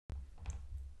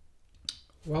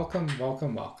Welcome,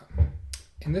 welcome, welcome.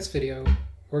 In this video,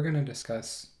 we're going to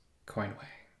discuss coin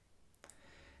weighing.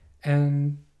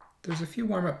 And there's a few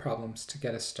warm-up problems to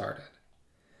get us started.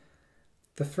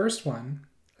 The first one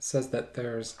says that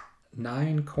there's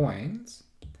 9 coins,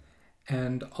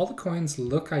 and all the coins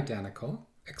look identical,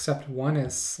 except one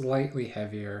is slightly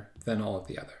heavier than all of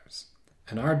the others.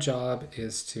 And our job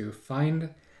is to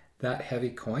find that heavy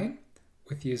coin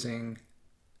with using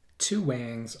 2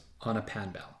 weighings on a pan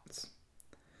balance.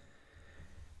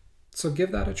 So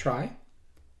give that a try,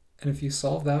 and if you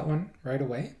solve that one right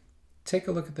away, take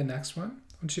a look at the next one.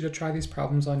 I want you to try these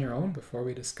problems on your own before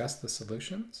we discuss the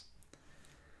solutions.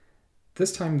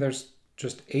 This time there's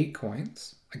just 8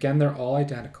 coins. Again, they're all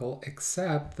identical,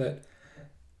 except that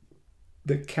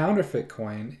the counterfeit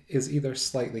coin is either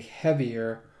slightly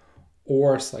heavier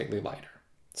or slightly lighter.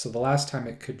 So the last time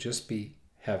it could just be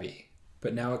heavy,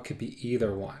 but now it could be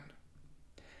either one.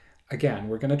 Again,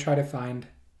 we're going to try to find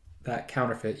that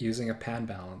counterfeit using a pan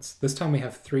balance. This time we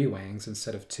have 3 weighings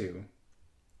instead of 2.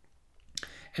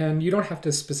 And you don't have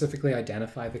to specifically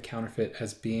identify the counterfeit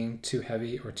as being too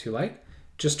heavy or too light.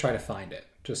 Just try to find it.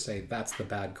 Just say that's the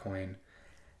bad coin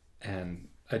and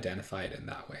identify it in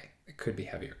that way. It could be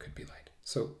heavy or could be light.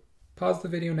 So pause the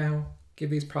video now,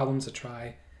 give these problems a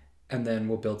try, and then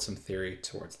we'll build some theory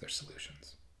towards their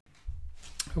solutions.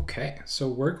 Okay, so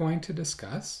we're going to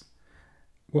discuss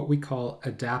what we call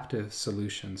adaptive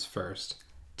solutions first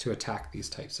to attack these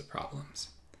types of problems.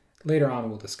 Later on,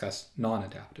 we'll discuss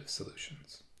non-adaptive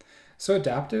solutions. So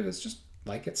adaptive is just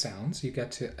like it sounds. You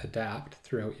get to adapt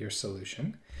throughout your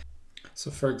solution. So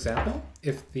for example,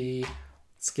 if the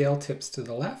scale tips to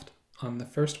the left on the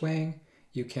first weighing,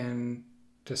 you can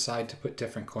decide to put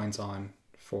different coins on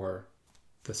for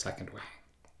the second weighing,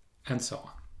 and so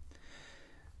on.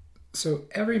 So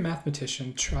every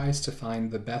mathematician tries to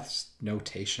find the best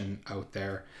notation out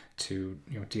there to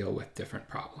deal with different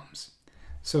problems.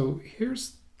 So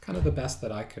here's kind of the best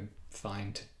that I could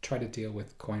find to try to deal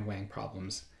with coin weighing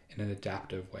problems in an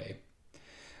adaptive way.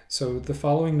 So the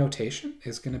following notation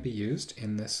is going to be used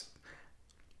in this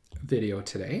video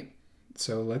today.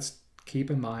 So let's keep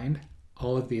in mind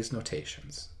all of these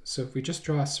notations. So if we just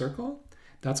draw a circle,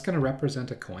 that's going to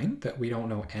represent a coin that we don't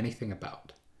know anything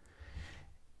about.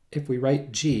 If we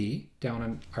write G down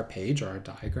on our page or our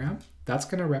diagram, that's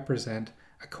going to represent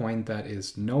a coin that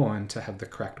is known to have the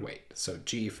correct weight. So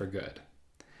G for good.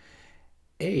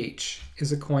 H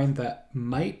is a coin that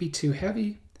might be too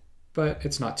heavy, but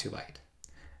it's not too light.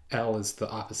 L is the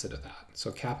opposite of that.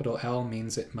 So capital L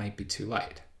means it might be too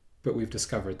light, but we've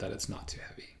discovered that it's not too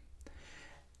heavy.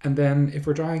 And then if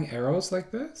we're drawing arrows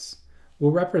like this,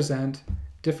 we'll represent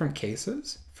different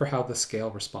cases for how the scale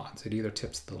responds. It either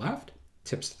tips to the left,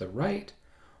 tips to the right,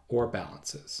 or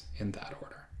balances in that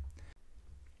order.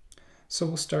 So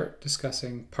we'll start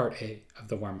discussing part A of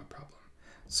the warm-up problem.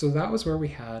 So that was where we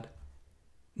had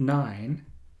 9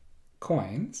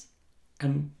 coins,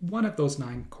 and one of those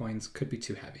 9 coins could be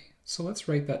too heavy. So let's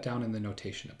write that down in the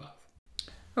notation above.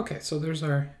 Okay, so there's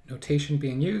our notation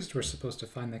being used. We're supposed to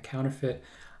find the counterfeit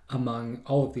among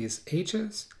all of these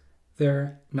H's. There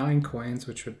are 9 coins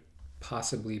which would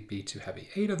possibly be too heavy.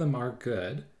 8 of them are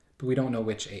good, but we don't know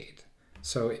which 8.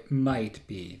 So it might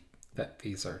be that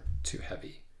these are too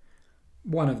heavy.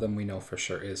 One of them we know for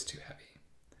sure is too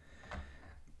heavy.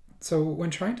 So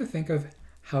when trying to think of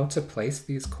how to place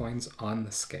these coins on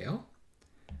the scale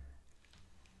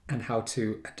and how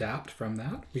to adapt from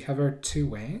that, we have our 2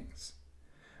 weighings.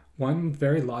 One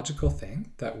very logical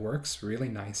thing that works really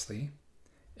nicely,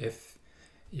 if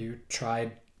you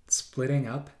tried splitting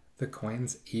up the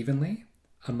coins evenly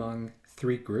among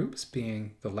 3 groups,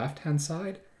 being the left-hand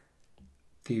side,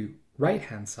 the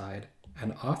right-hand side,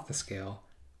 and off the scale,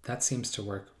 that seems to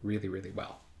work really, really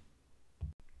well.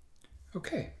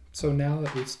 Okay, so now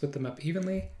that we've split them up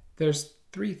evenly, there's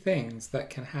 3 things that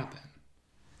can happen.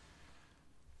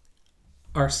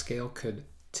 Our scale could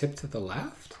tip to the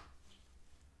left.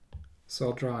 So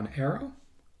I'll draw an arrow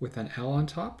with an L on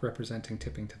top representing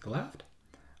tipping to the left.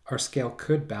 Our scale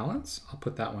could balance. I'll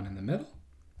put that one in the middle.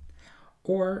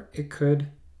 Or it could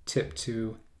tip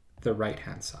to the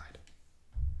right-hand side.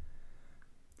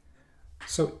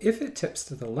 So if it tips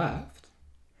to the left,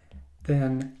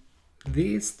 then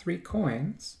these 3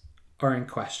 coins are in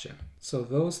question. So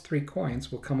those 3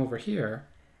 coins will come over here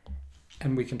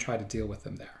and we can try to deal with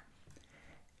them there.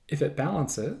 If it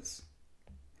balances,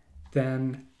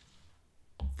 then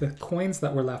the coins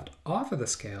that were left off of the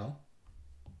scale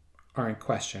are in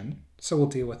question, so we'll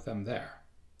deal with them there.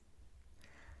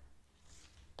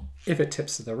 If it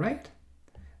tips to the right,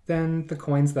 then the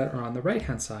coins that are on the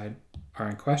right-hand side are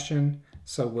in question,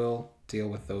 so we'll deal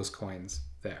with those coins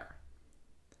there.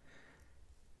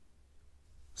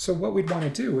 So what we'd want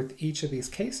to do with each of these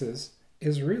cases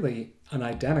is really an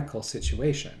identical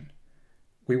situation.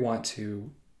 We want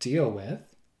to deal with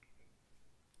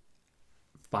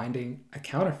finding a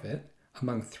counterfeit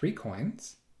among 3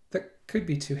 coins that could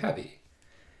be too heavy.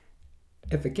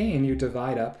 If again you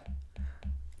divide up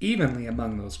evenly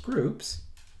among those groups,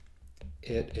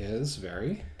 it is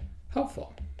very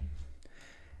helpful.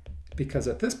 Because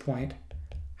at this point,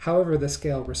 however the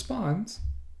scale responds,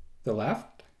 the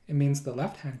left, it means the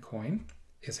left-hand coin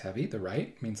is heavy, the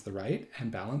right means the right,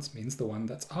 and balance means the one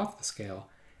that's off the scale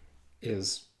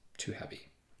is too heavy.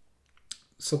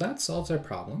 So that solves our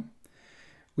problem.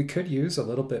 We could use a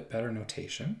little bit better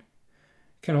notation.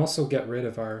 Can also get rid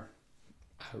of our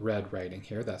red writing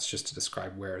here. That's just to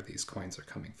describe where these coins are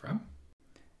coming from.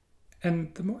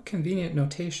 And the more convenient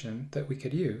notation that we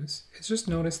could use is just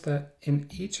notice that in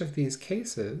each of these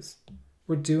cases,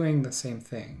 we're doing the same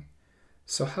thing.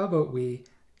 So how about we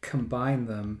combine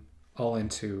them all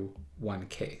into one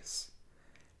case?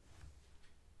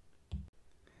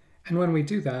 And when we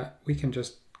do that, we can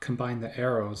just combine the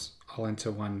arrows all into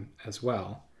one as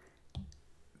well.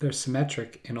 They're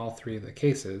symmetric in all 3 of the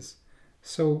cases,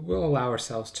 so we'll allow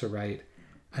ourselves to write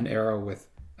an arrow with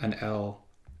an L,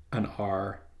 an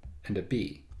R, and a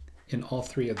B. In all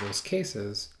 3 of those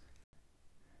cases,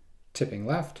 tipping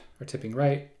left or tipping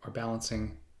right or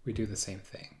balancing, we do the same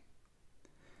thing.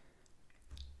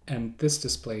 And this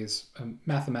displays a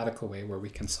mathematical way where we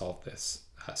can solve this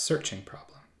searching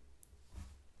problem.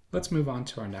 Let's move on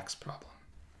to our next problem.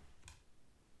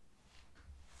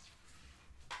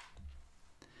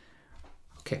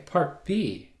 Okay, part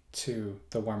B to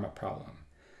the warm-up problem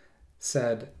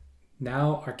said,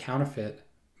 now our counterfeit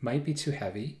might be too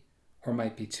heavy or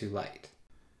might be too light.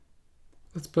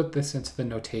 Let's put this into the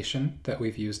notation that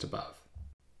we've used above.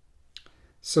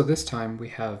 So this time we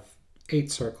have 8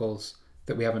 circles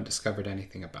that we haven't discovered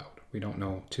anything about. We don't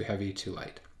know too heavy, too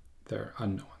light. They're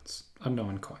unknowns,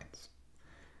 unknown coins.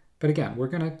 But again, we're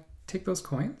going to take those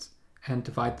coins and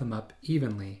divide them up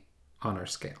evenly on our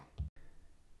scale.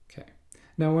 Okay.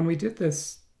 Now when we did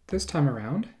this time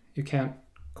around, you can't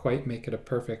quite make it a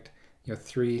perfect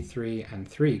 3, 3, and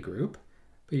 3 group,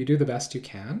 but you do the best you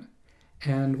can.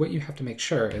 And what you have to make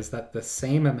sure is that the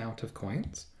same amount of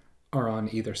coins are on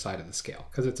either side of the scale,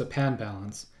 because it's a pan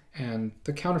balance and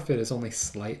the counterfeit is only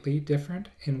slightly different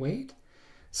in weight.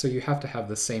 So you have to have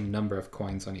the same number of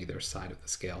coins on either side of the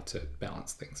scale to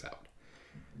balance things out.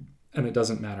 And it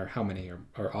doesn't matter how many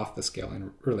are off the scale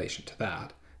in relation to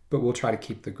that, but we'll try to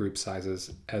keep the group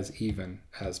sizes as even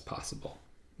as possible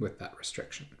with that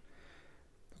restriction.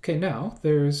 Okay, now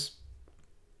there's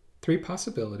 3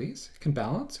 possibilities. It can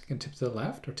balance, it can tip to the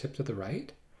left or tip to the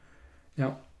right.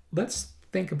 Now let's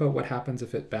think about what happens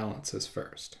if it balances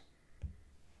first.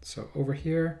 So over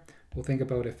here, we'll think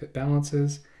about if it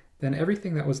balances, then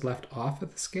everything that was left off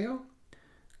of the scale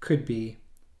could be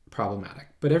problematic.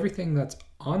 But everything that's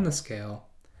on the scale,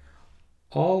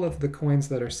 all of the coins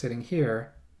that are sitting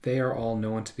here, they are all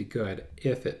known to be good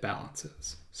if it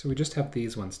balances. So we just have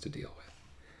these ones to deal with.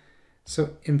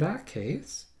 So in that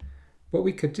case, what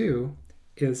we could do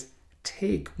is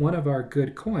take one of our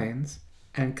good coins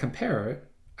and compare it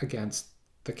against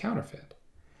the counterfeit.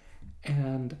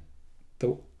 And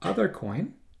the other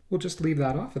coin, we'll just leave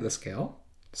that off of the scale.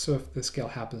 So if the scale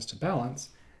happens to balance,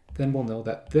 then we'll know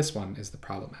that this one is the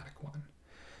problematic one.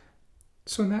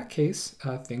 So in that case,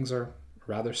 things are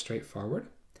rather straightforward.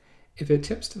 If it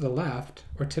tips to the left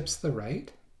or tips to the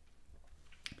right,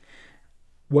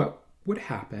 what would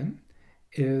happen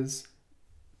is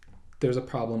there's a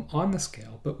problem on the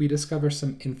scale, but we discover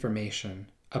some information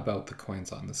about the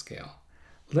coins on the scale.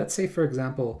 Let's say, for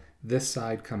example, this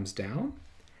side comes down,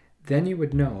 then you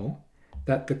would know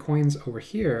that the coins over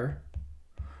here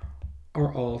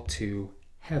are all too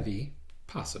heavy,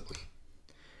 possibly.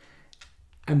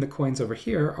 And the coins over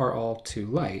here are all too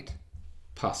light,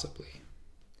 possibly.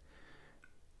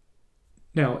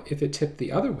 Now, if it tipped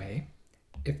the other way,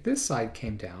 if this side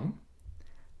came down,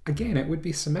 again, it would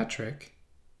be symmetric.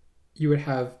 You would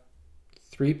have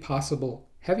 3 possible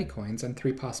heavy coins and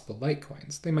 3 possible light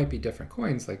coins. They might be different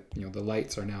coins, like the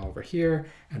lights are now over here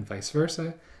and vice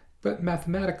versa, but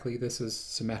mathematically this is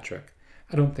symmetric.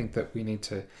 I don't think that we need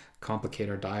to complicate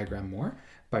our diagram more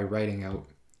by writing out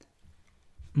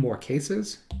more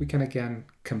cases. We can again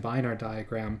combine our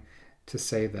diagram to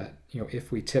say that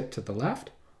if we tip to the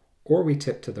left or we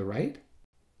tip to the right,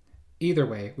 either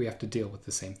way we have to deal with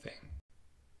the same thing.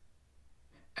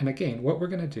 And again, what we're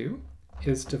going to do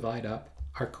is divide up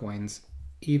our coins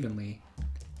evenly,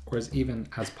 or as even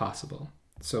as possible.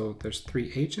 So there's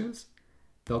 3 H's,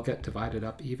 they'll get divided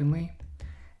up evenly,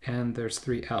 and there's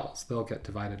 3 L's, they'll get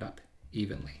divided up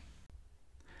evenly.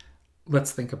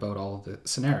 Let's think about all of the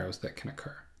scenarios that can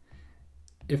occur.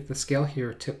 If the scale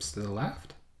here tips to the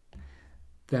left,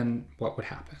 then what would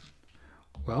happen?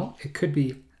 Well, it could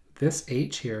be this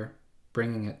H here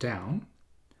bringing it down.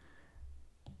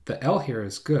 The L here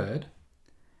is good.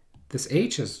 This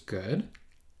H is good.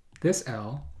 This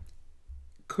L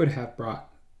could have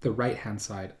brought the right-hand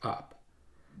side up.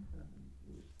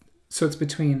 So it's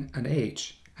between an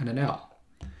H and an L.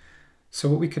 So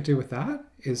what we could do with that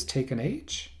is take an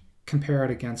H, compare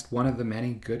it against one of the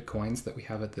many good coins that we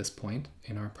have at this point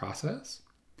in our process,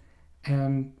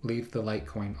 and leave the light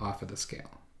coin off of the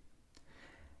scale.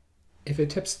 If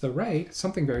it tips to the right,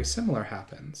 something very similar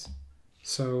happens.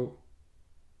 So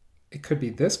it could be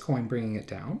this coin bringing it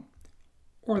down,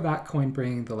 or that coin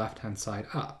bringing the left-hand side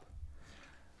up.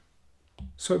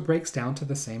 So it breaks down to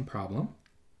the same problem.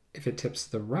 If it tips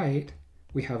to the right,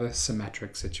 we have a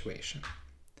symmetric situation.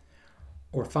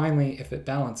 Or finally, if it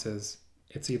balances,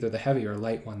 it's either the heavy or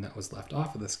light one that was left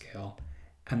off of the scale,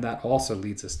 and that also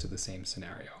leads us to the same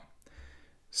scenario.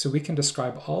 So we can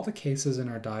describe all the cases in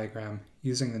our diagram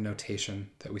using the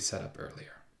notation that we set up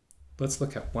earlier. Let's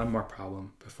look at one more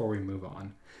problem before we move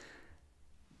on.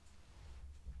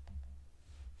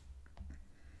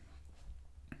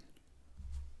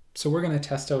 So we're going to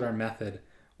test out our method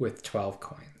with 12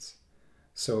 coins.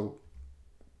 So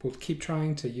we'll keep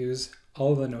trying to use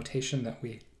all the notation that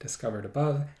we discovered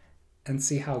above and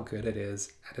see how good it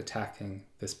is at attacking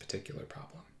this particular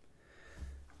problem.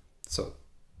 So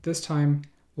this time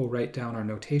we'll write down our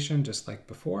notation just like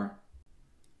before.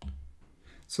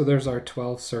 So there's our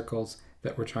 12 circles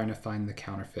that we're trying to find the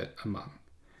counterfeit among.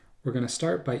 We're going to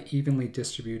start by evenly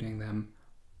distributing them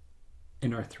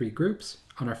in our 3 groups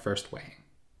on our first weighing.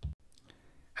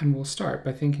 And we'll start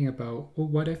by thinking about, well,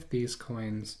 what if these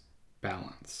coins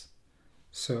balance?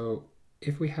 So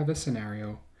if we have a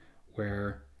scenario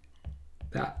where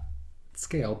that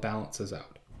scale balances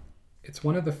out, it's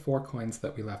one of the 4 coins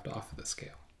that we left off of the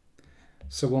scale.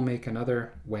 So we'll make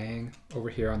another weighing over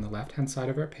here on the left-hand side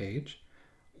of our page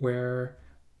where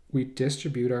we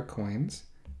distribute our coins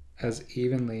as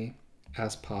evenly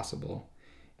as possible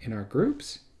in our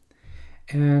groups.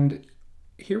 And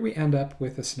here we end up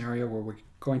with a scenario where we're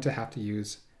going to have to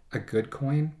use a good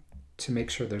coin to make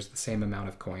sure there's the same amount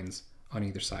of coins on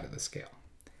either side of the scale.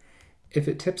 If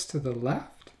it tips to the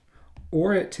left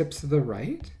or it tips to the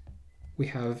right, we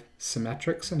have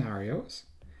symmetric scenarios.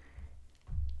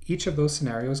 Each of those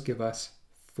scenarios give us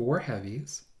 4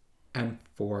 heavies and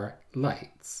 4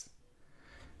 lights.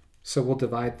 So we'll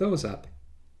divide those up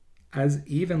as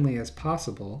evenly as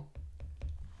possible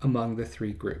among the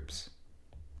 3 groups.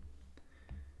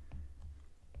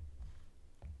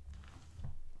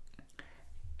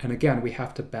 And again, we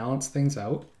have to balance things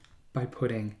out by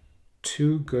putting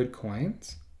 2 good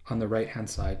coins on the right-hand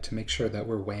side to make sure that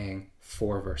we're weighing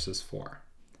 4 versus 4.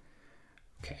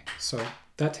 Okay, so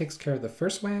that takes care of the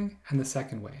first weighing and the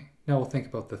second weighing. Now we'll think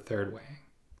about the third weighing.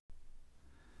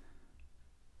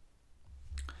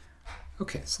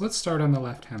 Okay, so let's start on the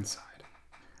left-hand side.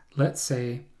 Let's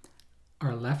say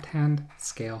our left-hand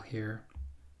scale here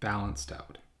balanced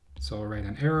out. So we'll write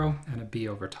an arrow and a B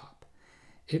over top.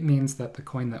 It means that the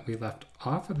coin that we left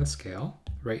off of the scale,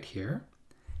 right here,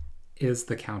 is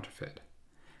the counterfeit.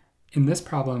 In this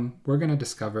problem, we're going to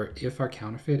discover if our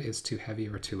counterfeit is too heavy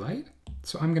or too light.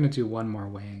 So I'm going to do one more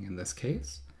weighing in this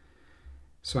case.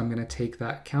 So I'm going to take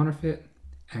that counterfeit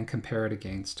and compare it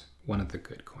against one of the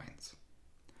good coins.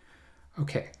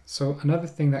 Okay, so another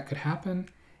thing that could happen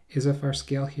is if our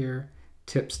scale here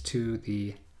tips to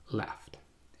the left.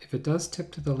 If it does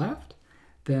tip to the left,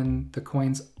 then the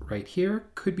coins right here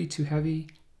could be too heavy,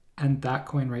 and that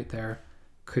coin right there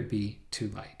could be too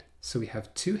light. So we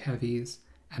have 2 heavies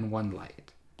and 1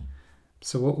 light.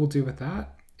 So what we'll do with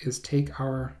that is take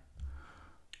our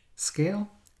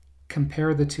scale,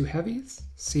 compare the 2 heavies,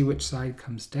 see which side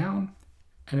comes down,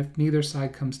 and if neither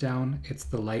side comes down, it's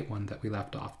the light one that we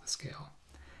left off the scale.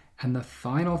 And the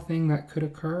final thing that could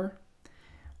occur,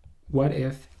 what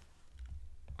if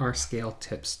our scale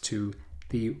tips to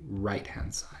the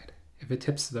right-hand side? If it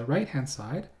tips to the right-hand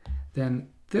side, then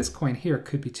this coin here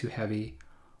could be too heavy,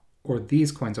 or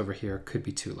these coins over here could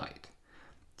be too light.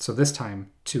 So this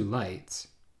time, 2 lights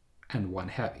and 1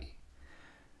 heavy.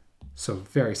 So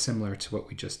very similar to what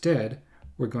we just did,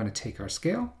 we're going to take our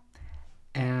scale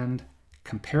and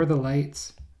compare the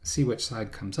lights, see which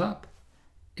side comes up.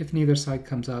 If neither side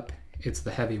comes up, it's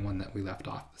the heavy one that we left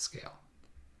off the scale.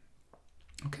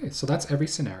 Okay, so that's every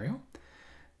scenario.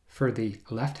 For the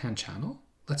left-hand channel,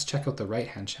 let's check out the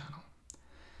right-hand channel.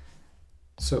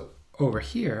 So over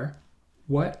here,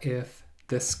 what if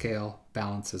this scale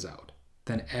balances out?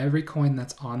 then every coin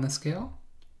that's on the scale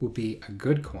will be a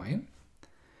good coin.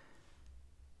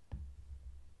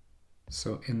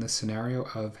 So in the scenario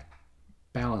of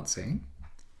balancing,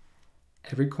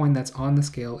 every coin that's on the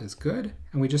scale is good,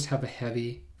 and we just have a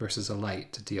heavy versus a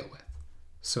light to deal with.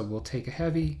 So we'll take a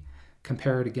heavy,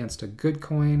 compare it against a good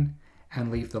coin,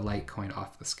 and leave the light coin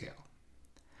off the scale.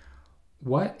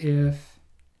 What if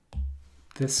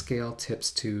this scale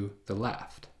tips to the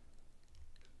left?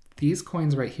 These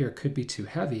coins right here could be too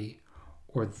heavy,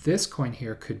 or this coin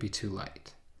here could be too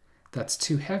light. That's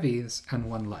two heavies and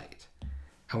one light.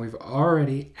 And we've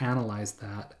already analyzed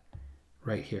that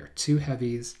right here. Two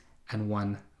heavies and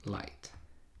one light.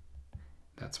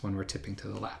 That's when we're tipping to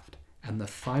the left. And the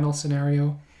final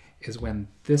scenario is when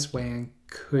this weighing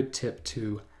could tip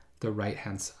to the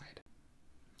right-hand side.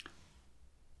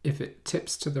 If it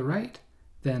tips to the right,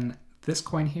 then this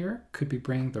coin here could be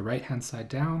bringing the right-hand side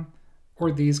down,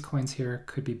 or these coins here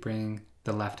could be bringing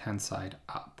the left-hand side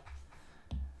up.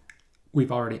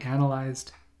 We've already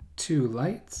analyzed two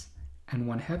lights and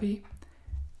one heavy,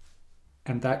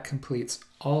 and that completes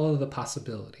all of the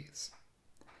possibilities.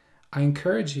 I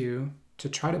encourage you to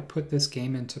try to put this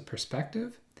game into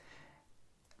perspective.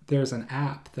 There's an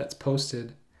app that's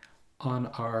posted on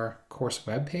our course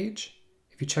webpage.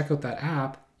 If you check out that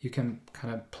app, you can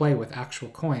kind of play with actual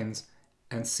coins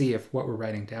and see if what we're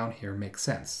writing down here makes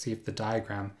sense. See if the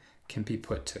diagram can be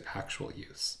put to actual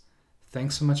use.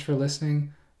 Thanks so much for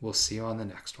listening. We'll see you on the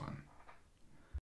next one.